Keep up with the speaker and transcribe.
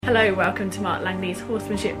Hello, welcome to Mark Langley's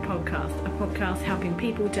Horsemanship Podcast, a podcast helping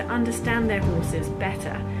people to understand their horses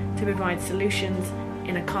better, to provide solutions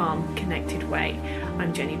in a calm, connected way.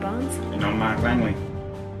 I'm Jenny Barnes. And I'm Mark Langley.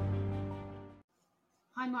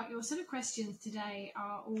 Hi Mark, your set of questions today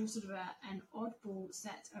are all sort of an oddball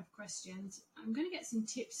set of questions. I'm going to get some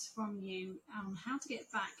tips from you on how to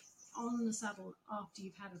get back on the saddle after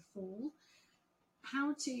you've had a fall,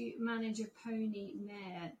 how to manage a pony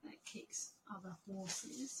mare that kicks other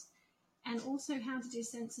horses, and also how to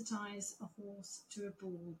desensitize a horse to a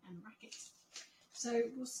ball and racket. So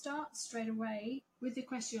we'll start straight away with the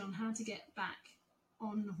question on how to get back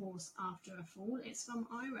on the horse after a fall. It's from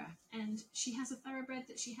Ira, and she has a thoroughbred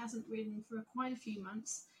that she hasn't ridden for quite a few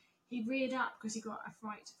months. He reared up because he got a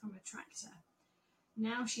fright from a tractor.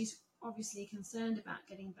 Now she's obviously concerned about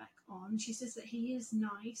getting back on. She says that he is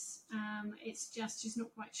nice. It's just she's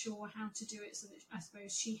not quite sure how to do it, so that I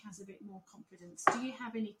suppose she has a bit more confidence. Do you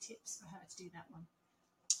have any tips for her to do that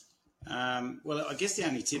one? Well, I guess the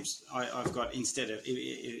only tips I've got, instead of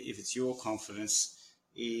if it's your confidence,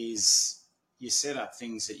 is you set up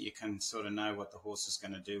things that you can sort of know what the horse is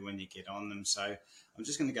going to do when you get on them. So I'm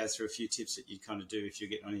just going to go through a few tips that you kind of do if you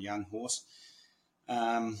get on a young horse.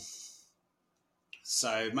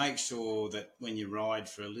 So make sure that when you ride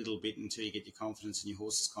for a little bit until you get your confidence and your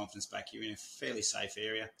horse's confidence back, you're in a fairly safe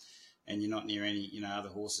area and you're not near any, other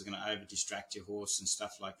horses going to over distract your horse and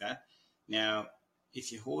stuff like that. Now, if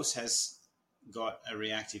your horse has got a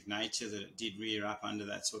reactive nature that it did rear up under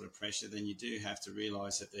that sort of pressure, then you do have to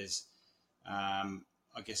realise that there's,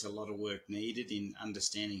 I guess, a lot of work needed in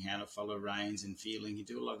understanding how to follow reins and feeling. You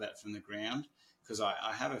do a lot of that from the ground, because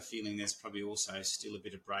I have a feeling there's probably also still a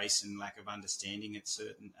bit of brace and lack of understanding at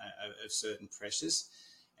certain pressures.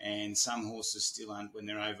 And some horses still, when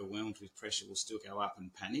they're overwhelmed with pressure, will still go up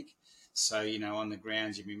and panic. So, on the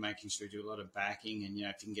ground, you'll be making sure you do a lot of backing, and,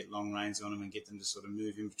 if you can get long reins on them and get them to sort of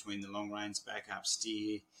move in between the long reins, back up,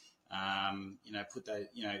 steer, put those,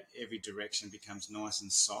 every direction becomes nice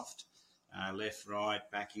and soft, left, right,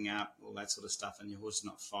 backing up, all that sort of stuff, and your horse is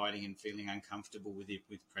not fighting and feeling uncomfortable with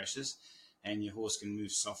pressures, and your horse can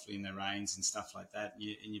move softly in the reins and stuff like that.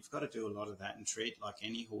 And you've got to do a lot of that and treat like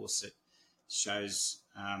any horse that shows,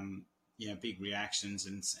 big reactions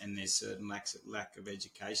and there's certain lack of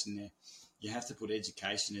education there. You have to put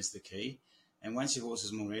education as the key. And once your horse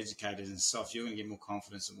is more educated and soft, you're going to get more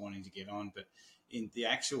confidence in wanting to get on. But in the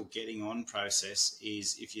actual getting on process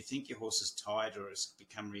is, if you think your horse is tired or has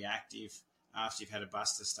become reactive after you've had a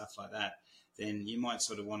buster, stuff like that, then you might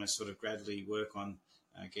sort of want to sort of gradually work on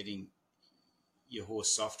getting your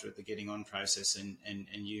horse softer at the getting on process,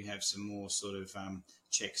 and you have some more sort of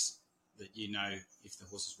checks that if the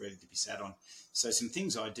horse is ready to be sat on. So some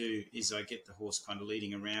things I do is I get the horse kind of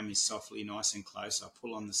leading around me softly, nice and close. I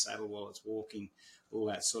pull on the saddle while it's walking, all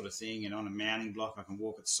that sort of thing. And on a mounting block, I can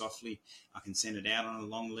walk it softly. I can send it out on a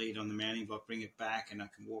long lead on the mounting block, bring it back, and I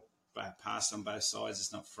can walk past on both sides.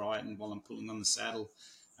 It's not frightened while I'm pulling on the saddle.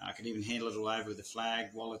 I can even handle it all over with the flag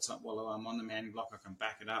while I'm on the mounting block. I can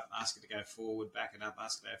back it up, ask it to go forward, back it up,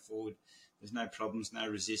 ask it to go forward. There's no problems, no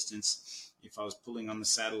resistance. If I was pulling on the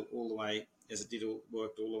saddle all the way, as it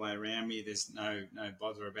worked all the way around me, there's no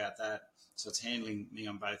bother about that. So it's handling me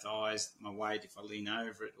on both eyes, my weight, if I lean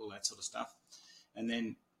over it, all that sort of stuff. And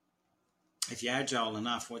then if you're agile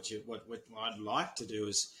enough, what I'd like to do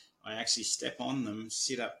is I actually step on them,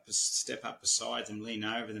 step up beside them, lean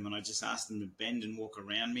over them, and I just ask them to bend and walk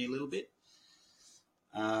around me a little bit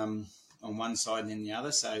on one side and then the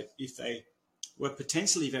other. So if they were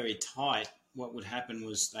potentially very tight, what would happen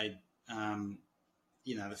was they'd,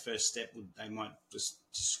 the first step they might just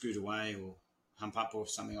scoot away or hump up or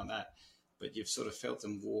something like that. But you've sort of felt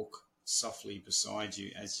them walk softly beside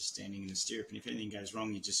you as you're standing in the stirrup. And if anything goes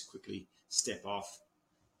wrong, you just quickly step off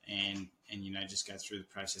and just go through the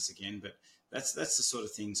process again. But that's the sort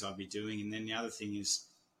of things I'd be doing. And then the other thing is,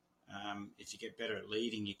 if you get better at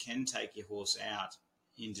leading, you can take your horse out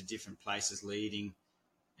into different places leading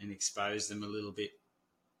and expose them a little bit.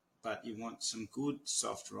 But you want some good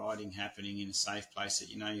soft riding happening in a safe place that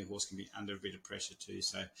your horse can be under a bit of pressure too.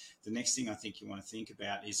 So the next thing I think you want to think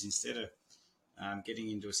about is, instead of getting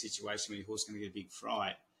into a situation where your horse is going to get a big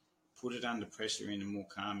fright, put it under pressure in a more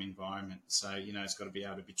calm environment. So, it's got to be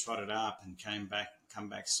able to be trotted up and come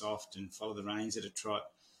back soft and follow the reins at a trot,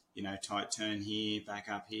 tight turn here, back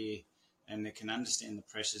up here. And it can understand the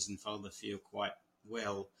pressures and follow the feel quite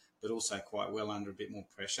well, but also quite well under a bit more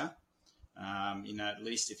pressure. At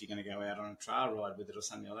least if you're going to go out on a trail ride with it or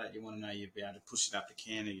something like that, you want to know you'll be able to push it up the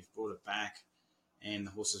canter, you've brought it back, and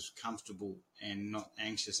the horse is comfortable and not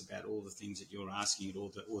anxious about all the things that you're asking it,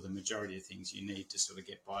 or the majority of things you need to sort of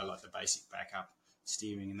get by, like the basic backup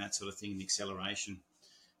steering and that sort of thing, the acceleration.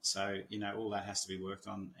 So, all that has to be worked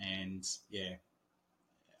on. And, yeah,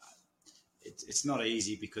 it's not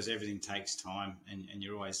easy because everything takes time and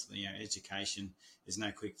you're always, education, there's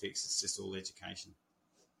no quick fix. It's just all education.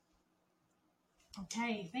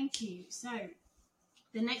 Okay, thank you. So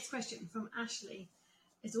the next question from Ashley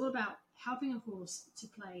is all about helping a horse to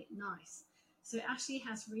play nice. So Ashley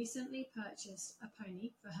has recently purchased a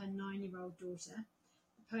pony for her 9-year-old daughter.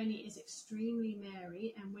 The pony is extremely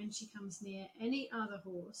merry, and when she comes near any other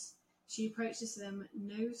horse, she approaches them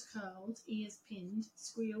nose curled, ears pinned,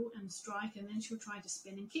 squeal and strike, and then she'll try to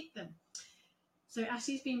spin and kick them. So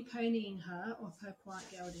Ashley's been ponying her of her quiet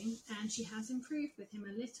gelding, and she has improved with him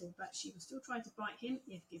a little, but she will still try to bite him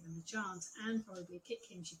if given the chance, and probably kick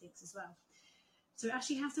him, she thinks, as well. So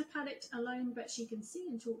Ashley has her paddock alone, but she can see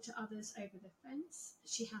and talk to others over the fence.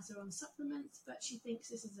 She has her on supplements, but she thinks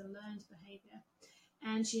this is a learned behaviour.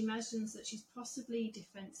 And she imagines that she's possibly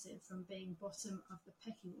defensive from being bottom of the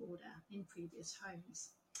pecking order in previous homes.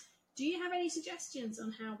 Do you have any suggestions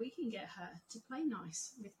on how we can get her to play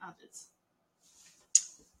nice with others?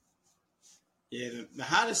 Yeah, the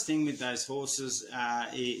hardest thing with those horses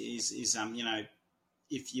is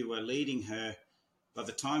if you were leading her, by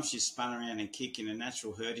the time she's spun around and kicked in a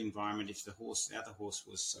natural herd environment, if the other horse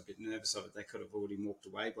was a bit nervous of it, they could have already walked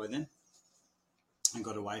away by then and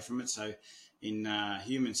got away from it. So in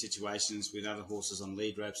human situations with other horses on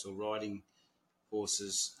lead ropes or riding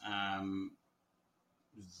horses,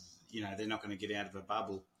 they're not going to get out of a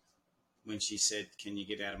bubble. When she said, "Can you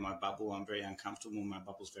get out of my bubble? I'm very uncomfortable. My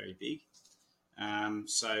bubble's very big."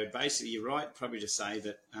 So basically, you're right probably to say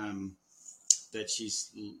that she's,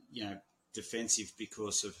 defensive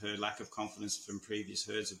because of her lack of confidence from previous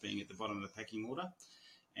herds of being at the bottom of the pecking order.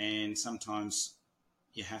 And sometimes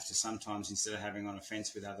you have to instead of having on a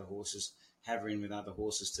fence with other horses, have her in with other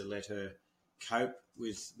horses to let her cope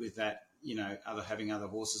with that, having other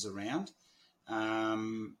horses around.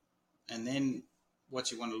 And then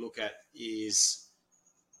what you want to look at is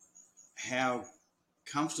how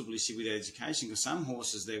comfortable is she with education, because some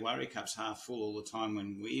horses, their worry cup's half full all the time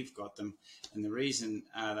when we've got them, and the reason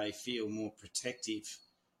they feel more protective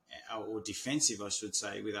or defensive, I should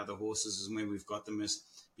say, with other horses is when we've got them is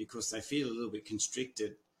because they feel a little bit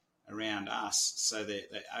constricted around us, so they're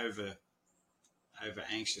over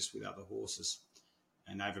anxious with other horses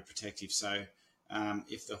and overprotective. So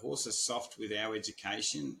if the horse is soft with our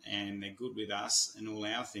education and they're good with us and all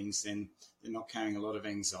our things, then they're not carrying a lot of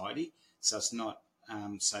anxiety. So it's not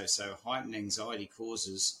so heightened anxiety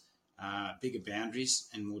causes bigger boundaries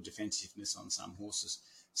and more defensiveness on some horses.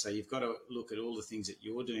 So you've got to look at all the things that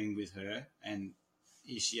you're doing with her, and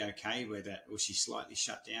is she okay with that, or she's slightly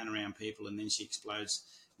shut down around people and then she explodes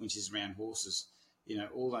when she's around horses.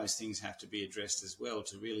 All those things have to be addressed as well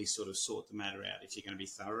to really sort of sort the matter out if you're going to be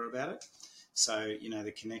thorough about it. So,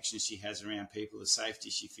 the connection she has around people, the safety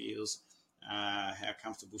she feels, how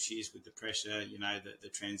comfortable she is with the pressure, the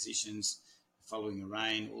transitions, following a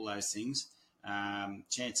rein, all those things.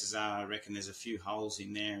 Chances are, I reckon there's a few holes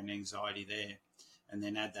in there and anxiety there, and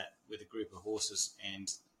then add that with a group of horses and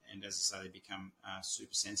as I say, they become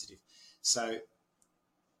super sensitive. So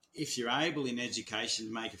if you're able in education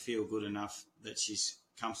to make her feel good enough that she's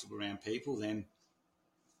comfortable around people, then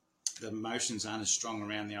the emotions aren't as strong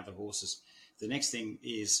around the other horses. The next thing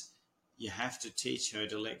is you have to teach her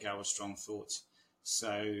to let go of strong thoughts.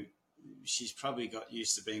 So she's probably got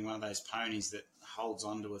used to being one of those ponies that holds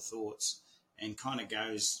on to her thoughts and kind of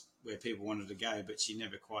goes where people want her to go, but she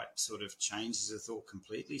never quite sort of changes her thought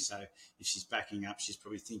completely. So if she's backing up, she's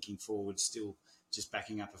probably thinking forward, still just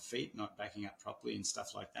backing up her feet, not backing up properly and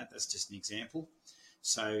stuff like that. That's just an example.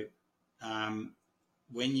 So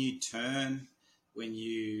when you turn, when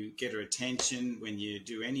you get her attention, when you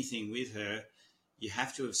do anything with her, you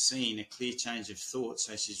have to have seen a clear change of thought.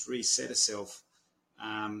 So she's reset herself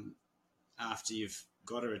after you've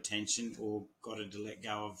got her attention or got her to let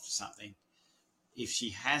go of something. If she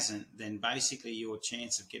hasn't, then basically your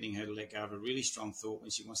chance of getting her to let go of a really strong thought when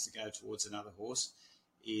she wants to go towards another horse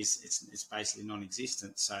is it's basically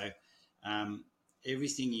non-existent. So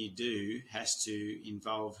everything you do has to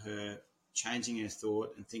involve her changing her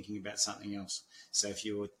thought and thinking about something else. So if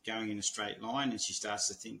you're going in a straight line and she starts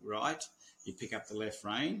to think right, you pick up the left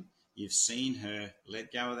rein. You've seen her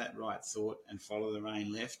let go of that right thought and follow the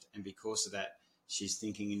rein left, and because of that, she's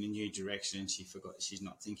thinking in a new direction and she's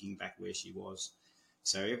not thinking back where she was.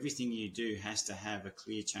 So everything you do has to have a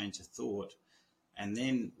clear change of thought. And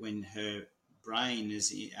then when her brain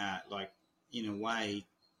is in a way,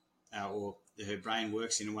 or her brain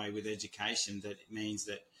works in a way with education, that it means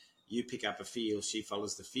that you pick up a feel, she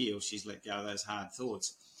follows the feel, she's let go of those hard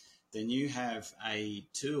thoughts. then you have a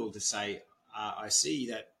tool to say, I see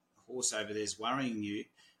that horse over there is worrying you.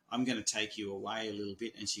 I'm going to take you away a little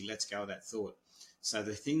bit, and she lets go of that thought. So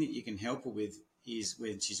the thing that you can help her with is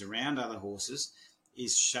when she's around other horses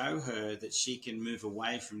is show her that she can move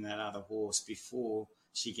away from that other horse before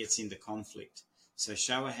she gets into conflict. So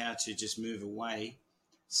show her how to just move away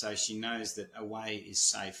so she knows that away is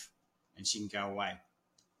safe and she can go away,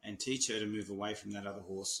 and teach her to move away from that other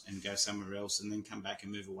horse and go somewhere else and then come back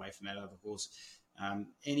and move away from that other horse.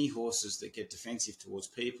 Any horses that get defensive towards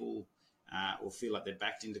people or feel like they're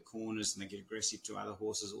backed into corners and they get aggressive to other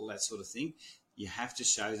horses, all that sort of thing, you have to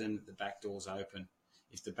show them that the back door's open.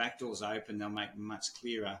 If the back door's open, they'll make much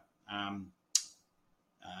clearer.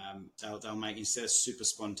 They'll make, instead of super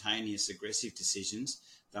spontaneous aggressive decisions,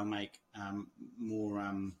 they'll make more,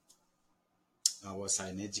 I will say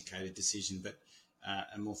an educated decision, but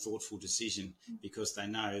a more thoughtful decision, because they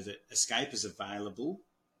know that escape is available,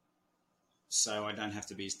 so I don't have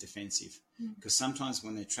to be as defensive. Because sometimes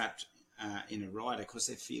when they're trapped in a rider, because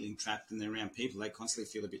they're feeling trapped and they're around people, they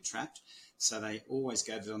constantly feel a bit trapped. So they always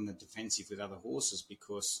go on the defensive with other horses,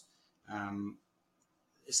 because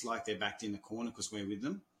it's like they're backed in the corner because we're with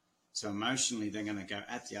them. So emotionally, they're going to go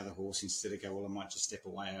at the other horse instead of go, well, I might just step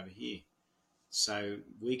away over here. So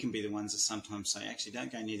we can be the ones that sometimes say, actually,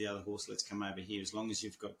 don't go near the other horse, let's come over here. As long as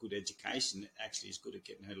you've got good education, it actually is good at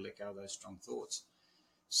getting her to let go of those strong thoughts.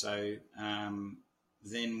 So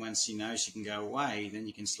then once she knows she can go away, then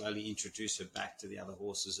you can slowly introduce her back to the other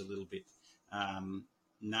horses a little bit,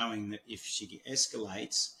 knowing that if she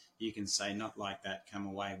escalates, you can say, not like that, come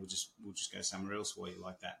away, we'll just go somewhere else while you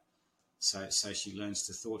like that. So she learns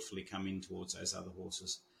to thoughtfully come in towards those other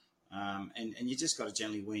horses. And you just got to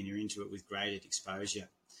gently wean her into it with graded exposure.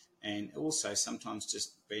 And also sometimes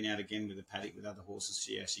just being out again with the paddock with other horses,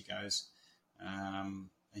 see how she goes.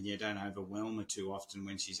 And you don't overwhelm her too often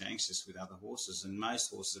when she's anxious with other horses. And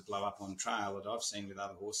most horses that blow up on trail that I've seen with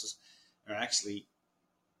other horses are actually,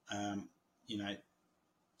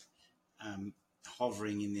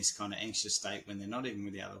 hovering in this kind of anxious state when they're not even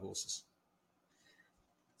with the other horses.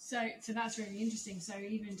 So that's really interesting. So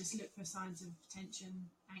even just look for signs of tension,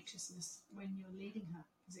 anxiousness when you're leading her,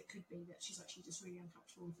 because it could be that she's actually just really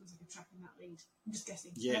uncomfortable and feels like a trap in that lead. I'm just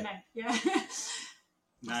guessing. Yeah. Yeah.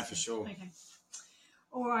 No, for sure. Okay.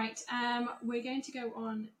 All right. We're going to go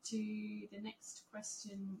on to the next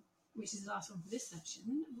question, which is the last one for this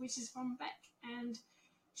section, which is from Beck. And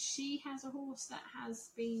she has a horse that has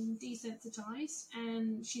been desensitized,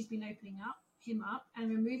 and she's been opening him up and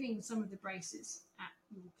removing some of the braces at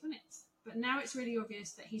your clinics. But now it's really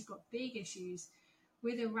obvious that he's got big issues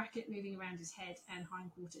with a racket moving around his head and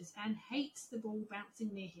hindquarters, and hates the ball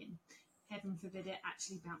bouncing near him. Heaven forbid it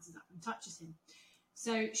actually bounces up and touches him.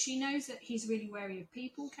 So she knows that he's really wary of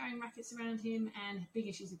people carrying rackets around him, and big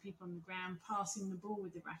issues with people on the ground passing the ball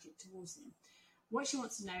with the racket towards him. What she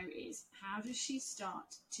wants to know is, how does she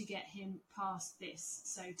start to get him past this?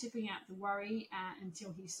 So tipping out the worry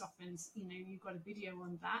until he softens. You've got a video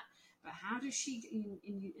on that. But how does she,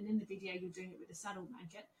 and in the video you're doing it with a saddle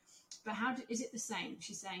blanket, but is it the same?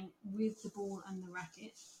 She's saying with the ball and the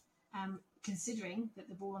racket, considering that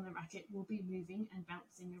the ball and the racket will be moving and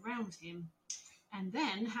bouncing around him. And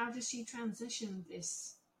then how does she transition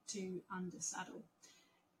this to under saddle?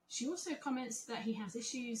 She also comments that he has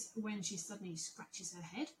issues when she suddenly scratches her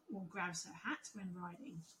head or grabs her hat when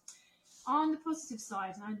riding. On the positive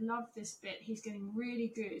side, and I love this bit, he's getting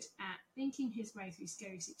really good at thinking his way through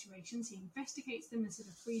scary situations. He investigates them instead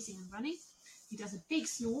of freezing and running. He does a big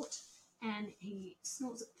snort, and he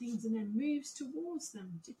snorts at things and then moves towards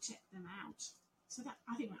them to check them out. So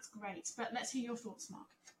I think that's great. But let's hear your thoughts, Mark.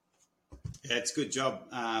 Yeah, it's a good job.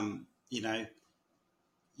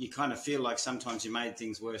 You kind of feel like sometimes you made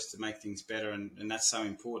things worse to make things better, and that's so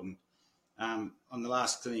important. On the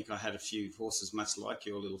last clinic, I had a few horses much like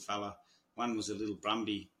your little fella. One was a little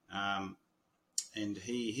Brumby, and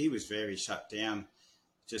he was very shut down.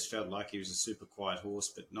 Just felt like he was a super quiet horse,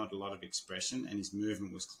 but not a lot of expression, and his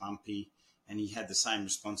movement was clumpy, and he had the same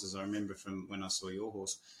responses I remember from when I saw your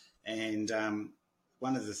horse. And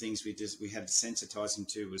one of the things we had to sensitise him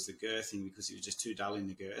to was the girthing, because he was just too dull in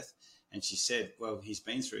the girth. And she said, well, he's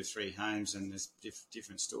been through 3 homes and there's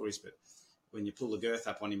different stories, but when you pull the girth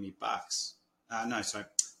up on him, he bucks.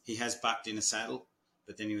 He has bucked in a saddle,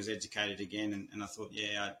 but then he was educated again. And I thought,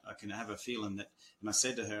 yeah, I can have a feeling that. And I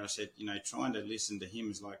said to her, trying to listen to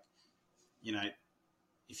him is like,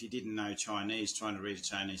 if you didn't know Chinese, trying to read a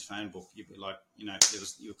Chinese phone book, you'd be like, you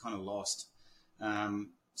were kind of lost.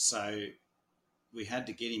 So we had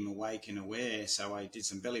to get him awake and aware. So I did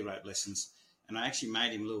some belly rope lessons. And I actually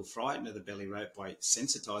made him a little frightened of the belly rope by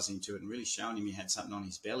sensitising him to it and really showing him he had something on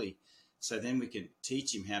his belly. So then we could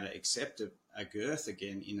teach him how to accept a girth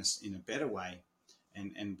again in a better way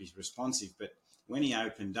and be responsive. But when he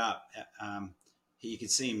opened up, you could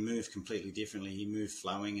see him move completely differently. He moved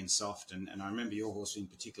flowing and soft. And I remember your horse in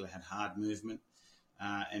particular had hard movement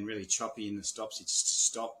and really choppy in the stops. He'd just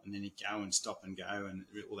stop and then he'd go and stop and go and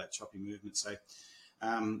all that choppy movement.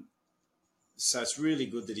 So it's really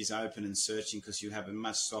good that he's open and searching, because you have a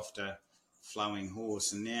much softer flowing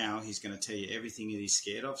horse. And now he's going to tell you everything that he's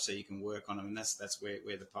scared of, so you can work on him. And that's where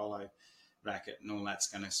the polo racket and all that's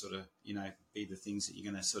going to sort of, be the things that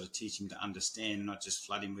you're going to sort of teach him to understand, not just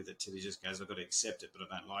flood him with it till he just goes, I've got to accept it, but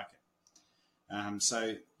I don't like it.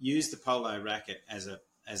 So use the polo racket as a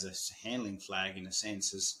handling flag, in a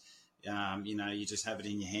sense, as, you just have it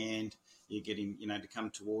in your hand. You get him, to come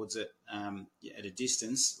towards it at a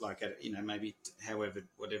distance, like at, maybe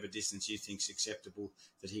whatever distance you think's acceptable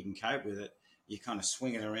that he can cope with it. You kind of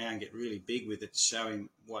swing it around, get really big with it, show him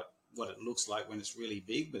what it looks like when it's really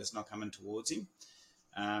big, but it's not coming towards him.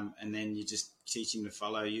 And then you just teach him to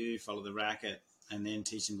follow the racket, and then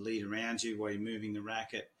teach him to lead around you while you're moving the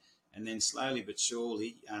racket. And then slowly but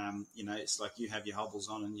surely, it's like you have your hobbles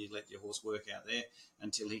on and you let your horse work out there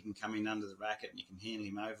until he can come in under the racket and you can handle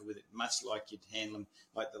him over with it, much like you'd handle him,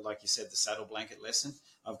 like you said, the saddle blanket lesson.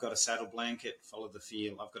 I've got a saddle blanket, follow the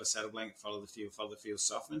feel. I've got a saddle blanket, follow the feel,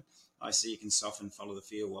 soften. I see you can soften, follow the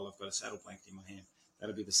feel while I've got a saddle blanket in my hand.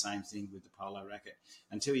 That'll be the same thing with the polo racket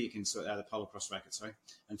until you can the polo cross racket,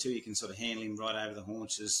 until you can sort of handle him right over the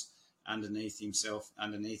haunches, underneath him,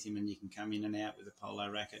 and you can come in and out with the polo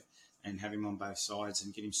racket and have him on both sides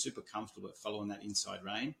and get him super comfortable at following that inside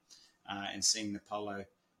rein and seeing the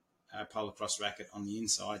polo cross racket on the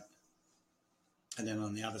inside and then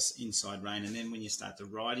on the other inside rein. And then when you start to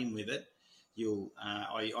ride him with it,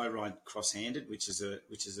 I ride cross-handed, which is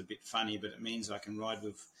a bit funny, but it means I can ride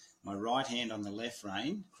with my right hand on the left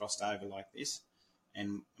rein, crossed over like this,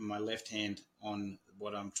 and my left hand on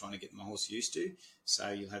what I'm trying to get my horse used to. So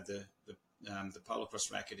you'll have the polo cross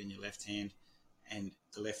racket in your left hand and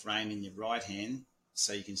the left rein in your right hand,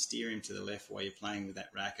 so you can steer him to the left while you're playing with that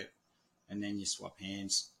racket, and then you swap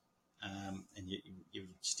hands and you're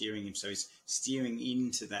steering him. So he's steering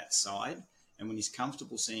into that side, and when he's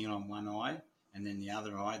comfortable seeing it on one eye and then the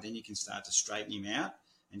other eye, then you can start to straighten him out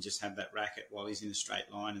and just have that racket while he's in a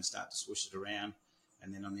straight line and start to swoosh it around,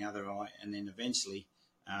 and then on the other eye. And then eventually,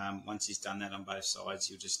 once he's done that on both sides,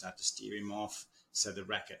 you'll just start to steer him off so the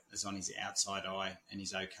racket is on his outside eye and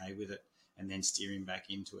he's okay with it, and then steer him back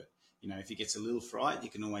into it. If he gets a little fright, you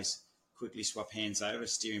can always quickly swap hands over,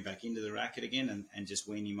 steer him back into the racket again and just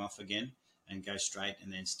wean him off again and go straight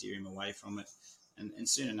and then steer him away from it. And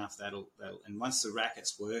soon enough, that'll and once the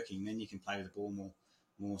racket's working, then you can play with the ball more.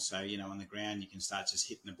 So, on the ground, you can start just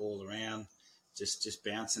hitting the ball around, just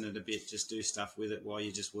bouncing it a bit, just do stuff with it while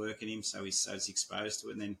you're just working him so he's exposed to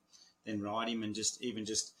it, and then ride him and just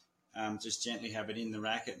gently have it in the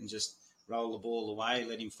racket and just roll the ball away,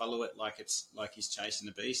 let him follow it like he's chasing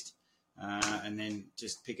a beast, and then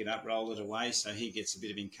just pick it up, roll it away so he gets a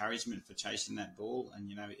bit of encouragement for chasing that ball,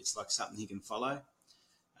 and, it's like something he can follow.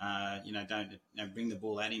 Don't bring the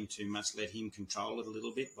ball at him too much, let him control it a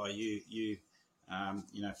little bit by you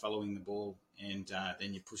following the ball, and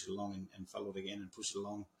then you push it along and follow it again and push it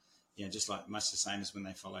along. Just like much the same as when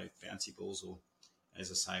they follow bouncy balls, or, as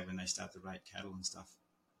I say, when they start to rate cattle and stuff.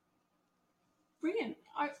 Brilliant.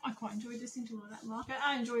 I quite enjoyed listening to all of that, Mark.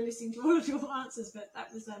 I enjoy listening to all of your answers, but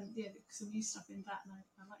that was some new stuff in that, and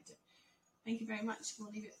I liked it. Thank you very much. We'll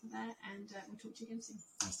leave it for there, and we'll talk to you again soon.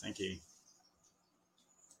 Yes, thank you.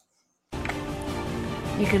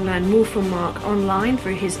 You can learn more from Mark online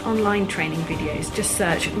through his online training videos. Just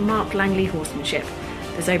search Mark Langley Horsemanship.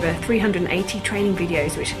 There's over 380 training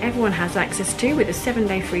videos which everyone has access to with a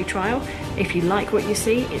 7-day free trial. If you like what you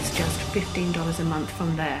see, it's just $15 a month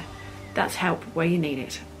from there. That's help where you need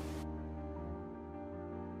it.